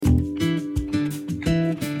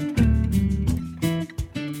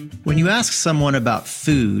When you ask someone about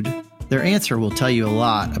food, their answer will tell you a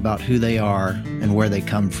lot about who they are and where they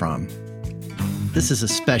come from. This is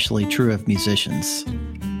especially true of musicians.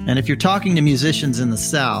 And if you're talking to musicians in the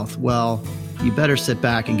South, well, you better sit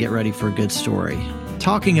back and get ready for a good story.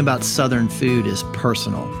 Talking about Southern food is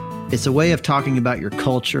personal. It's a way of talking about your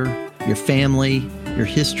culture, your family, your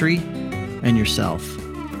history, and yourself.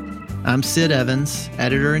 I'm Sid Evans,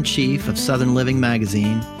 editor-in-chief of Southern Living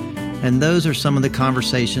magazine, and those are some of the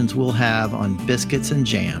conversations we'll have on Biscuits and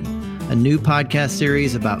Jam, a new podcast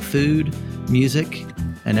series about food, music,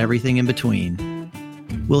 and everything in between.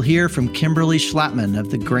 We'll hear from Kimberly Schlappman of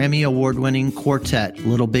the Grammy Award-winning quartet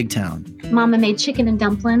Little Big Town. Mama made chicken and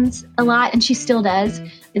dumplings a lot, and she still does.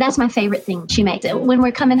 That's my favorite thing she makes. When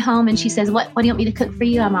we're coming home and she says, what do you want me to cook for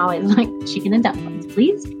you? I'm always like, chicken and dumplings,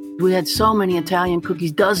 please. We had so many Italian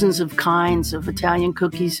cookies, dozens of kinds of Italian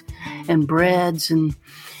cookies and breads. And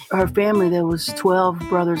her family, there was 12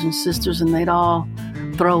 brothers and sisters, and they'd all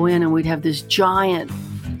throw in, and we'd have this giant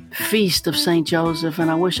feast of St. Joseph.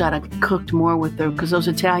 And I wish I'd have cooked more with her because those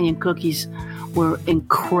Italian cookies were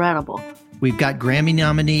incredible. We've got Grammy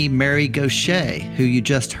nominee Mary Gauthier, who you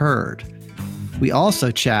just heard. We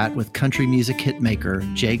also chat with country music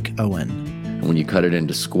hitmaker Jake Owen. And when you cut it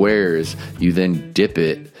into squares, you then dip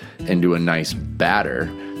it into a nice batter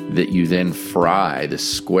that you then fry the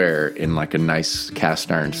square in like a nice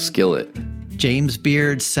cast iron skillet. James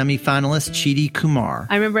Beard's semifinalist Chidi Kumar.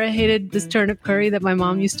 I remember I hated this turnip curry that my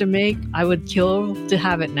mom used to make. I would kill to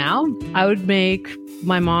have it now. I would make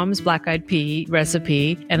my mom's black-eyed pea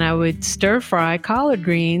recipe, and I would stir-fry collard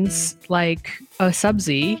greens like a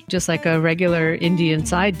sabzi, just like a regular Indian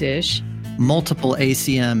side dish. Multiple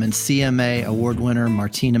ACM and CMA award winner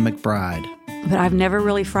Martina McBride. But I've never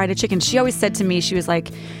really fried a chicken. She always said to me, she was like,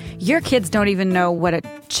 your kids don't even know what a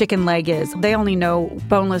chicken leg is. They only know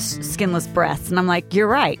boneless, skinless breasts. And I'm like, you're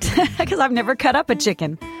right, because I've never cut up a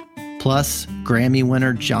chicken. Plus, Grammy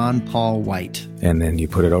winner John Paul White. And then you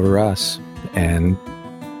put it over rice. And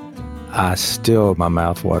my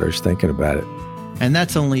mouth waters thinking about it. And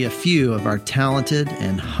that's only a few of our talented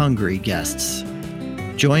and hungry guests.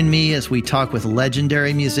 Join me as we talk with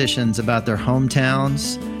legendary musicians about their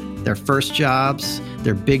hometowns, their first jobs,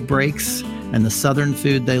 their big breaks, and the Southern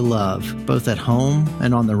food they love, both at home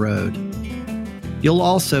and on the road. You'll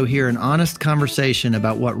also hear an honest conversation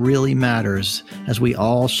about what really matters as we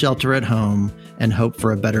all shelter at home and hope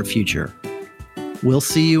for a better future. We'll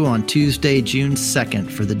see you on Tuesday, June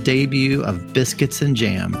 2nd for the debut of Biscuits and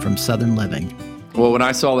Jam from Southern Living. Well, when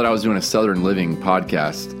I saw that I was doing a Southern Living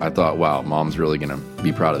podcast, I thought, wow, Mom's really going to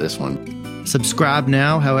be proud of this one. Subscribe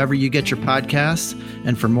now, however you get your podcasts,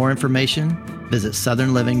 and for more information, visit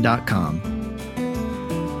southernliving.com.